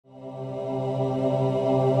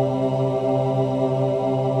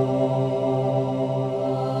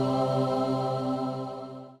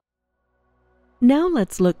Now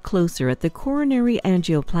let's look closer at the coronary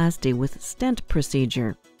angioplasty with stent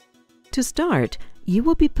procedure. To start, you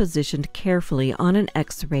will be positioned carefully on an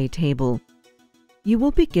X-ray table. You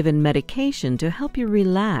will be given medication to help you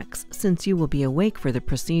relax since you will be awake for the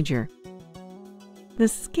procedure. The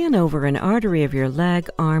skin over an artery of your leg,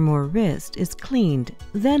 arm, or wrist is cleaned,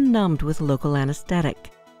 then numbed with local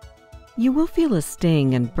anesthetic. You will feel a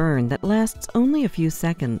sting and burn that lasts only a few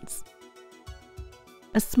seconds.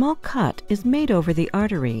 A small cut is made over the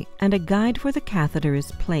artery and a guide for the catheter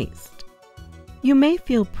is placed. You may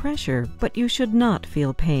feel pressure, but you should not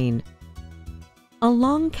feel pain. A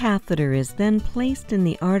long catheter is then placed in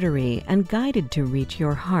the artery and guided to reach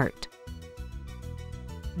your heart.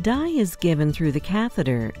 Dye is given through the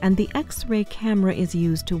catheter and the X-ray camera is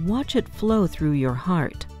used to watch it flow through your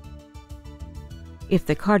heart. If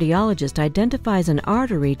the cardiologist identifies an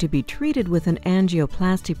artery to be treated with an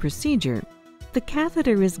angioplasty procedure, the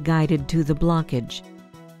catheter is guided to the blockage.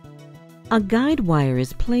 A guide wire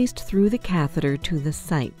is placed through the catheter to the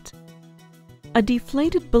site. A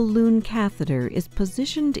deflated balloon catheter is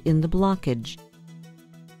positioned in the blockage.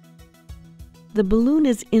 The balloon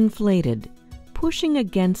is inflated, pushing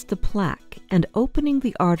against the plaque and opening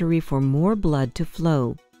the artery for more blood to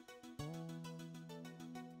flow.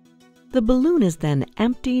 The balloon is then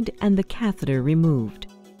emptied and the catheter removed.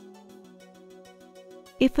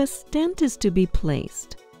 If a stent is to be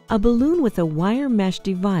placed, a balloon with a wire mesh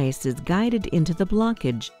device is guided into the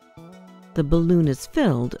blockage. The balloon is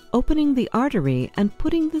filled, opening the artery and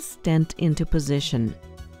putting the stent into position.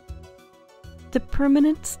 The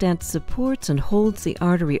permanent stent supports and holds the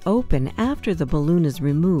artery open after the balloon is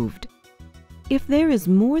removed. If there is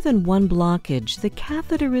more than one blockage, the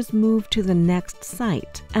catheter is moved to the next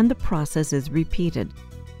site and the process is repeated.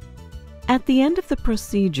 At the end of the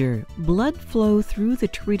procedure, blood flow through the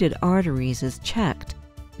treated arteries is checked.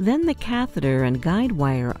 Then the catheter and guide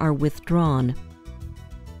wire are withdrawn.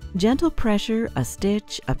 Gentle pressure, a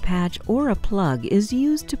stitch, a patch, or a plug is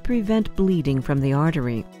used to prevent bleeding from the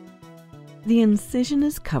artery. The incision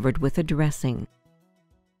is covered with a dressing.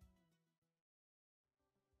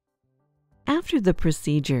 After the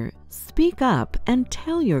procedure, speak up and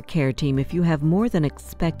tell your care team if you have more than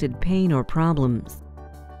expected pain or problems.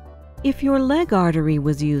 If your leg artery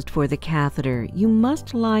was used for the catheter, you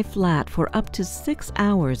must lie flat for up to 6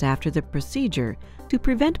 hours after the procedure to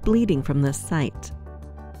prevent bleeding from the site.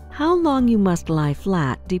 How long you must lie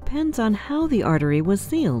flat depends on how the artery was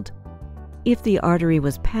sealed. If the artery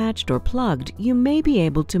was patched or plugged, you may be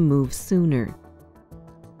able to move sooner.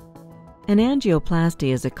 An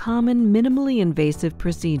angioplasty is a common, minimally invasive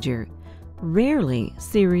procedure. Rarely,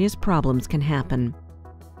 serious problems can happen.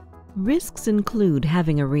 Risks include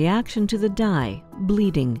having a reaction to the dye,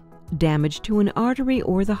 bleeding, damage to an artery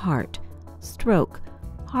or the heart, stroke,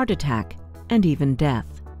 heart attack, and even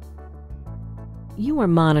death. You are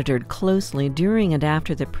monitored closely during and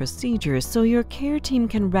after the procedure so your care team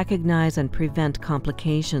can recognize and prevent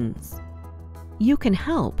complications. You can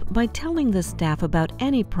help by telling the staff about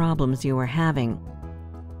any problems you are having.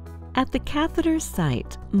 At the catheter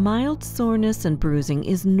site, mild soreness and bruising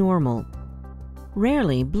is normal.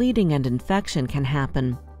 Rarely, bleeding and infection can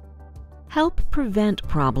happen. Help prevent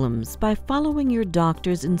problems by following your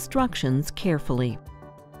doctor's instructions carefully.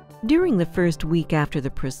 During the first week after the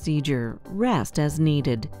procedure, rest as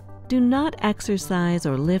needed. Do not exercise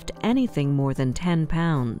or lift anything more than 10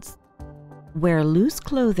 pounds. Wear loose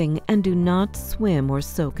clothing and do not swim or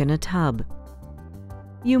soak in a tub.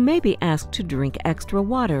 You may be asked to drink extra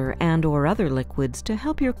water and/or other liquids to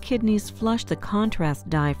help your kidneys flush the contrast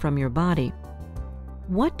dye from your body.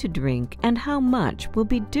 What to drink and how much will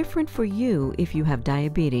be different for you if you have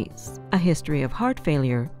diabetes, a history of heart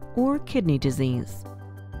failure, or kidney disease.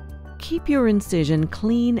 Keep your incision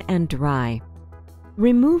clean and dry.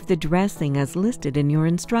 Remove the dressing as listed in your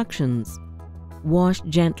instructions. Wash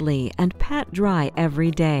gently and pat dry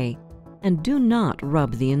every day, and do not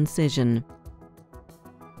rub the incision.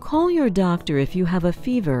 Call your doctor if you have a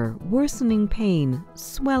fever, worsening pain,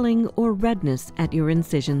 swelling, or redness at your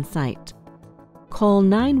incision site. Call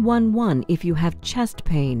 911 if you have chest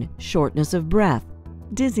pain, shortness of breath,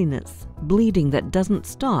 dizziness, bleeding that doesn't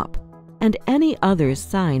stop, and any other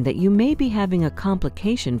sign that you may be having a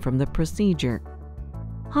complication from the procedure.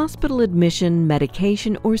 Hospital admission,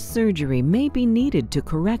 medication, or surgery may be needed to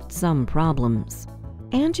correct some problems.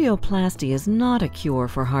 Angioplasty is not a cure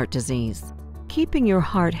for heart disease. Keeping your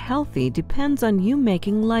heart healthy depends on you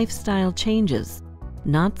making lifestyle changes,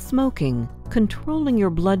 not smoking, controlling your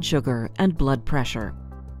blood sugar and blood pressure.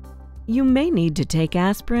 You may need to take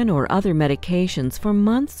aspirin or other medications for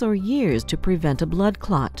months or years to prevent a blood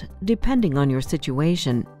clot, depending on your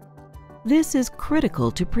situation. This is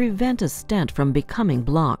critical to prevent a stent from becoming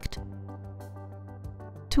blocked.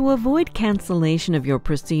 To avoid cancellation of your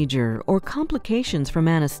procedure or complications from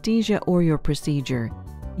anesthesia or your procedure,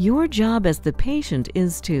 your job as the patient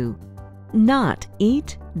is to not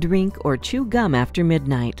eat, drink, or chew gum after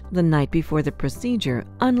midnight, the night before the procedure,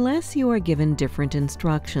 unless you are given different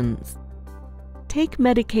instructions. Take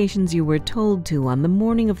medications you were told to on the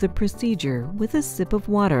morning of the procedure with a sip of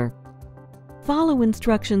water. Follow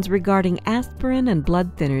instructions regarding aspirin and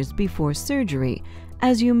blood thinners before surgery,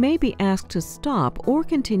 as you may be asked to stop or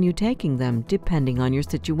continue taking them depending on your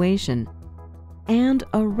situation. And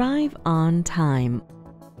arrive on time.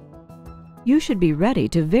 You should be ready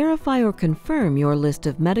to verify or confirm your list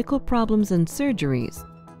of medical problems and surgeries,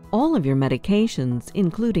 all of your medications,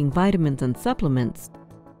 including vitamins and supplements,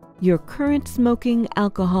 your current smoking,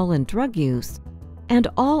 alcohol, and drug use, and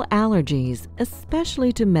all allergies,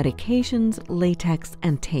 especially to medications, latex,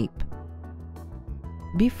 and tape.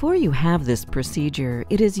 Before you have this procedure,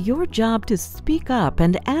 it is your job to speak up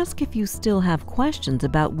and ask if you still have questions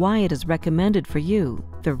about why it is recommended for you,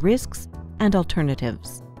 the risks, and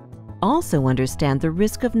alternatives. Also understand the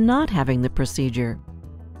risk of not having the procedure.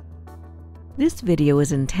 This video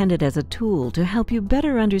is intended as a tool to help you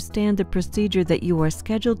better understand the procedure that you are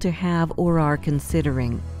scheduled to have or are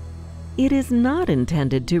considering. It is not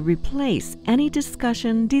intended to replace any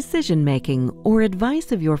discussion, decision-making, or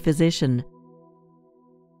advice of your physician